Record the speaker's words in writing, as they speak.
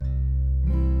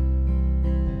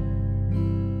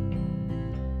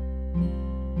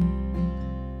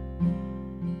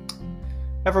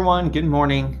Everyone, good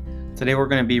morning. Today we're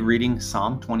going to be reading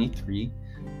Psalm 23,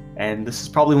 and this is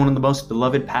probably one of the most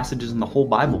beloved passages in the whole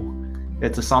Bible.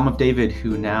 It's a Psalm of David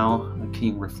who now, a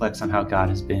king, reflects on how God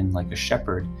has been like a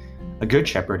shepherd, a good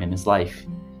shepherd in his life.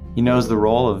 He knows the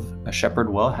role of a shepherd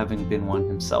well, having been one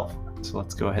himself. So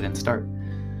let's go ahead and start.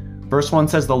 Verse 1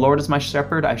 says, "The Lord is my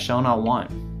shepherd, I shall not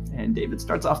want." And David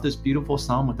starts off this beautiful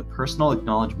psalm with a personal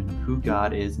acknowledgement of who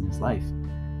God is in his life.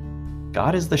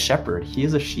 God is the shepherd. He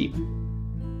is a sheep.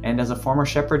 And as a former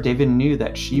shepherd, David knew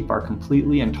that sheep are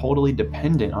completely and totally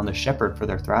dependent on the shepherd for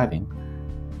their thriving.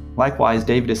 Likewise,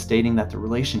 David is stating that the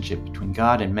relationship between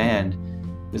God and man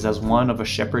is as one of a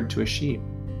shepherd to a sheep.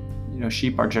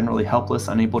 Sheep are generally helpless,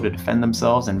 unable to defend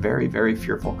themselves, and very, very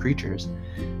fearful creatures.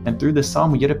 And through this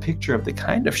psalm, we get a picture of the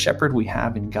kind of shepherd we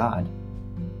have in God.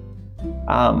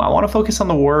 I want to focus on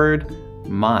the word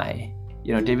my.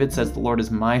 David says, "The Lord is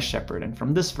my shepherd." And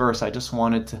from this verse, I just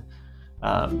wanted to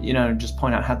just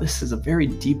point out how this is a very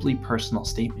deeply personal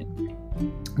statement.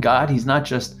 God, he's not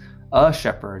just a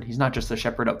shepherd. He's not just a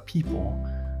shepherd of people,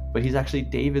 but he's actually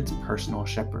David's personal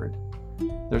shepherd.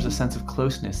 There's a sense of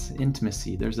closeness,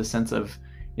 intimacy. There's a sense of,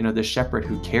 the shepherd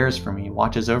who cares for me,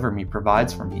 watches over me,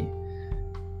 provides for me.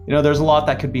 There's a lot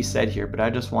that could be said here, but I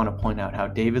just want to point out how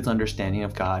David's understanding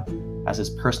of God as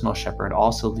his personal shepherd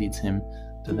also leads him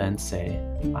to then say,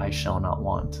 "I shall not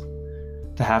want."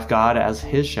 To have God as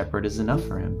his shepherd is enough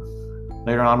for him.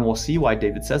 Later on, we'll see why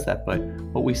David says that, but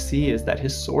what we see is that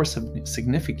his source of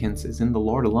significance is in the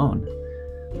Lord alone.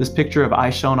 This picture of "I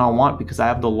shall not want because I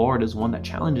have the Lord" is one that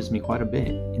challenges me quite a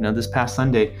bit. This past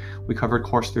Sunday, we covered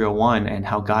Course 301 and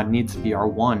how God needs to be our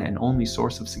one and only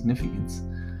source of significance.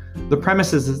 The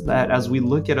premise is that as we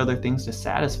look at other things to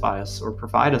satisfy us or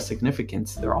provide us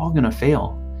significance, they're all going to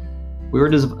fail. We were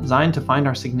designed to find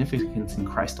our significance in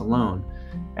Christ alone.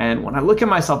 And when I look at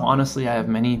myself, honestly, I have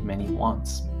many, many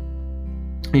wants.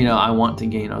 I want to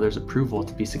gain others' approval,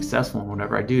 to be successful in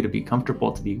whatever I do, to be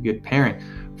comfortable, to be a good parent,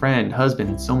 friend, husband,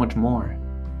 and so much more.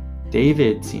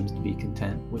 David seems to be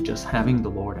content with just having the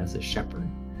Lord as his shepherd.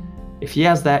 If he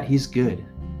has that, he's good.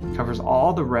 He covers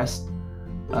all the rest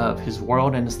of his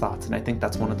world and his thoughts. And I think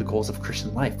that's one of the goals of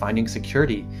Christian life, finding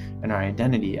security in our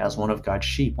identity as one of God's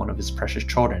sheep, one of his precious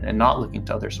children, and not looking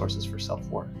to other sources for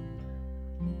self-worth.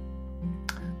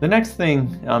 The next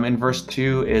thing in verse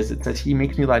 2 is it says, "He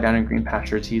makes me lie down in green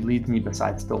pastures. He leads me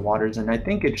beside still waters." And I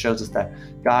think it shows us that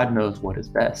God knows what is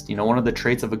best. One of the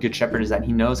traits of a good shepherd is that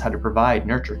he knows how to provide,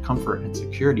 nurture, comfort, and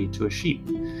security to a sheep.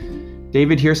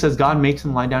 David here says God makes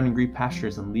him lie down in green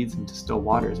pastures and leads him to still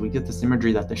waters. We get this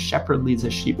imagery that the shepherd leads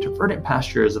his sheep to verdant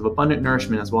pastures of abundant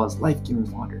nourishment as well as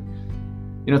life-giving water.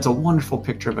 It's a wonderful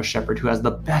picture of a shepherd who has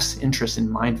the best interest in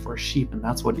mind for a sheep, and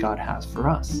that's what God has for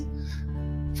us.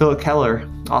 Philip Keller,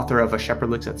 author of A Shepherd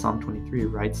Looks at Psalm 23,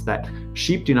 writes that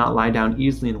sheep do not lie down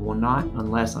easily and will not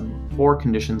unless 4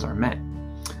 conditions are met.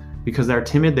 Because they are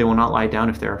timid, they will not lie down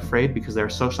if they are afraid. Because they are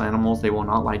social animals, they will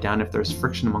not lie down if there is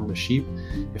friction among the sheep.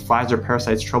 If flies or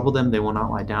parasites trouble them, they will not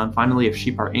lie down. Finally, if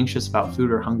sheep are anxious about food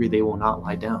or hungry, they will not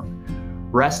lie down.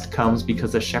 Rest comes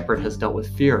because the shepherd has dealt with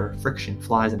fear, friction,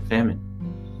 flies, and famine.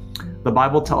 The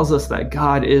Bible tells us that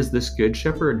God is this good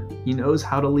shepherd. He knows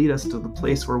how to lead us to the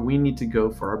place where we need to go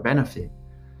for our benefit.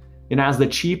 As the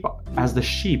sheep,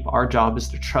 our job is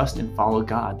to trust and follow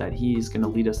God, that he's going to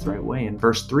lead us the right way. In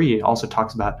verse 3, it also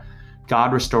talks about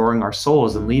God restoring our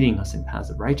souls and leading us in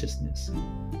paths of righteousness.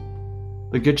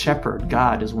 The good shepherd,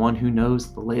 God, is one who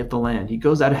knows the lay of the land. He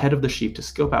goes out ahead of the sheep to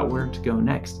scope out where to go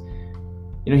next.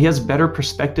 He has better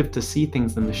perspective to see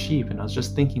things than the sheep. And I was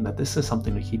just thinking that this is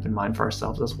something to keep in mind for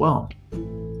ourselves as well.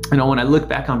 When I look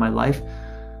back on my life,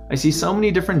 I see so many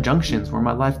different junctions where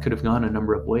my life could have gone a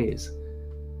number of ways.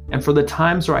 And for the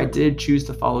times where I did choose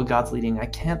to follow God's leading, I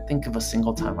can't think of a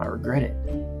single time I regret it.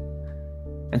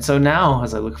 And so now,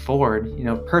 as I look forward,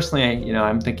 personally,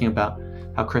 I'm thinking about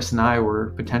how Chris and I were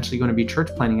potentially going to be church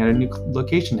planting at a new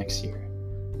location next year.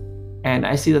 And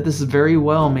I see that this is very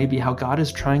well maybe how God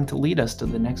is trying to lead us to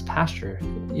the next pasture.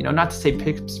 Not to say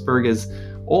Pittsburgh is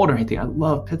old or anything. I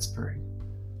love Pittsburgh.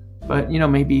 But,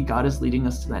 maybe God is leading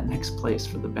us to that next place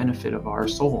for the benefit of our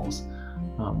souls.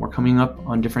 We're coming up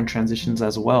on different transitions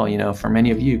as well. For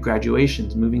many of you,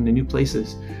 graduations, moving to new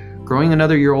places, growing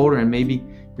another year older, and maybe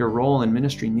your role in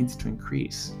ministry needs to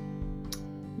increase.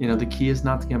 The key is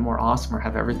not to get more awesome or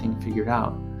have everything figured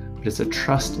out, but it's a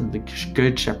trust in the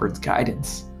good shepherd's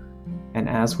guidance. And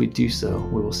as we do so,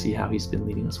 we will see how he's been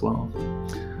leading us well.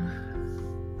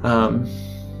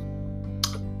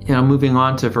 Moving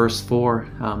on to verse 4,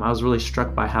 I was really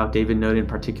struck by how David noted in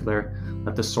particular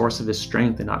that the source of his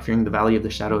strength and not fearing the valley of the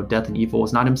shadow of death and evil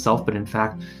was not himself, but in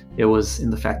fact, it was in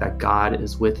the fact that God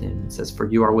is with him. It says, "For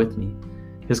you are with me."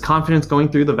 His confidence going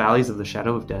through the valleys of the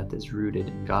shadow of death is rooted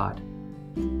in God.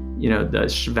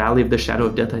 The valley of the shadow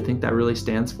of death, I think that really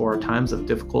stands for times of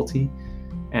difficulty.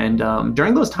 And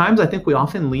during those times, I think we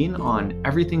often lean on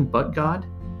everything but God.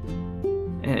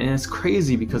 And it's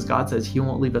crazy because God says he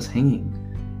won't leave us hanging.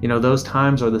 Those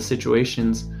times are the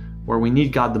situations where we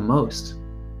need God the most.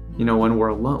 When we're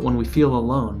alone, when we feel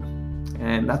alone.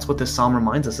 And that's what this psalm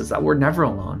reminds us, is that we're never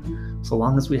alone, so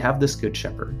long as we have this good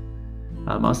shepherd.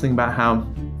 I was thinking about how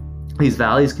these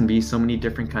valleys can be so many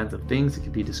different kinds of things. It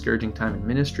could be discouraging time in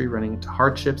ministry, running into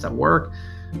hardships at work,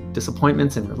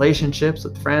 disappointments in relationships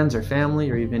with friends or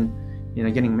family, or even,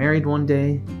 getting married one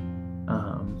day.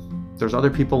 There's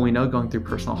other people we know going through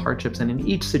personal hardships, and in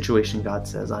each situation, God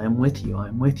says, I am with you, I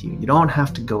am with you. You don't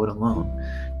have to go it alone.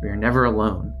 You're never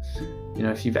alone.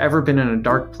 If you've ever been in a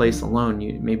dark place alone,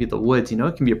 maybe the woods, it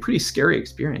can be a pretty scary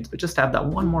experience, but just to have that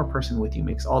one more person with you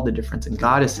makes all the difference. And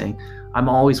God is saying, I'm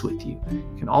always with you.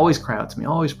 You can always cry out to me,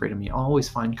 always pray to me, always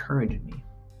find courage in me.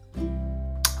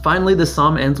 Finally, the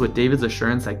psalm ends with David's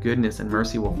assurance that goodness and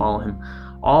mercy will follow him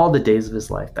all the days of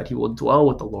his life, that he will dwell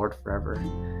with the Lord forever.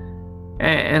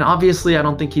 And obviously, I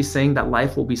don't think he's saying that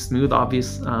life will be smooth.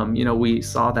 We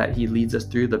saw that he leads us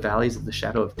through the valleys of the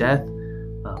shadow of death.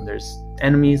 There's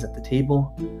enemies at the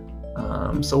table.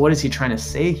 So what is he trying to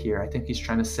say here? I think he's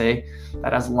trying to say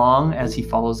that as long as he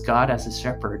follows God as his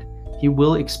shepherd, he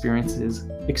will experience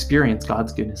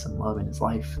God's goodness and love in his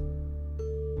life.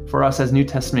 For us as New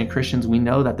Testament Christians, we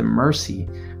know that the mercy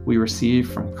we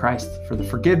receive from Christ for the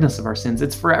forgiveness of our sins,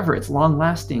 it's forever, it's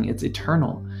long-lasting, it's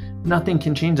eternal. Nothing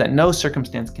can change that. No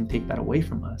circumstance can take that away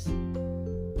from us.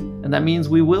 And that means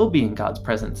we will be in God's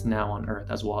presence now on earth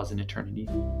as well as in eternity.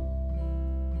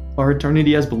 Our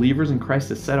eternity as believers in Christ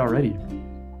is set already.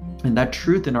 And that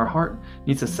truth in our heart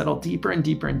needs to settle deeper and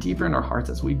deeper and deeper in our hearts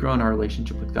as we grow in our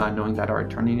relationship with God, knowing that our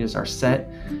eternities are set.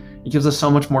 It gives us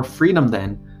so much more freedom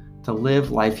then to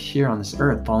live life here on this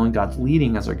earth, following God's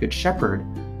leading as our good shepherd,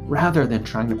 rather than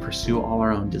trying to pursue all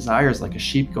our own desires like a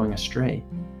sheep going astray.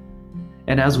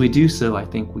 And as we do so, I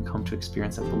think we come to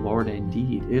experience that the Lord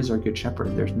indeed is our good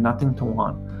shepherd. There's nothing to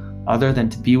want other than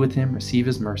to be with him, receive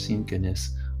his mercy and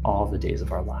goodness all the days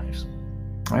of our lives.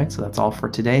 All right, so that's all for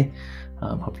today.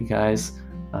 Hope you guys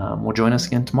will join us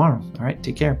again tomorrow. All right,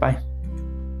 take care. Bye.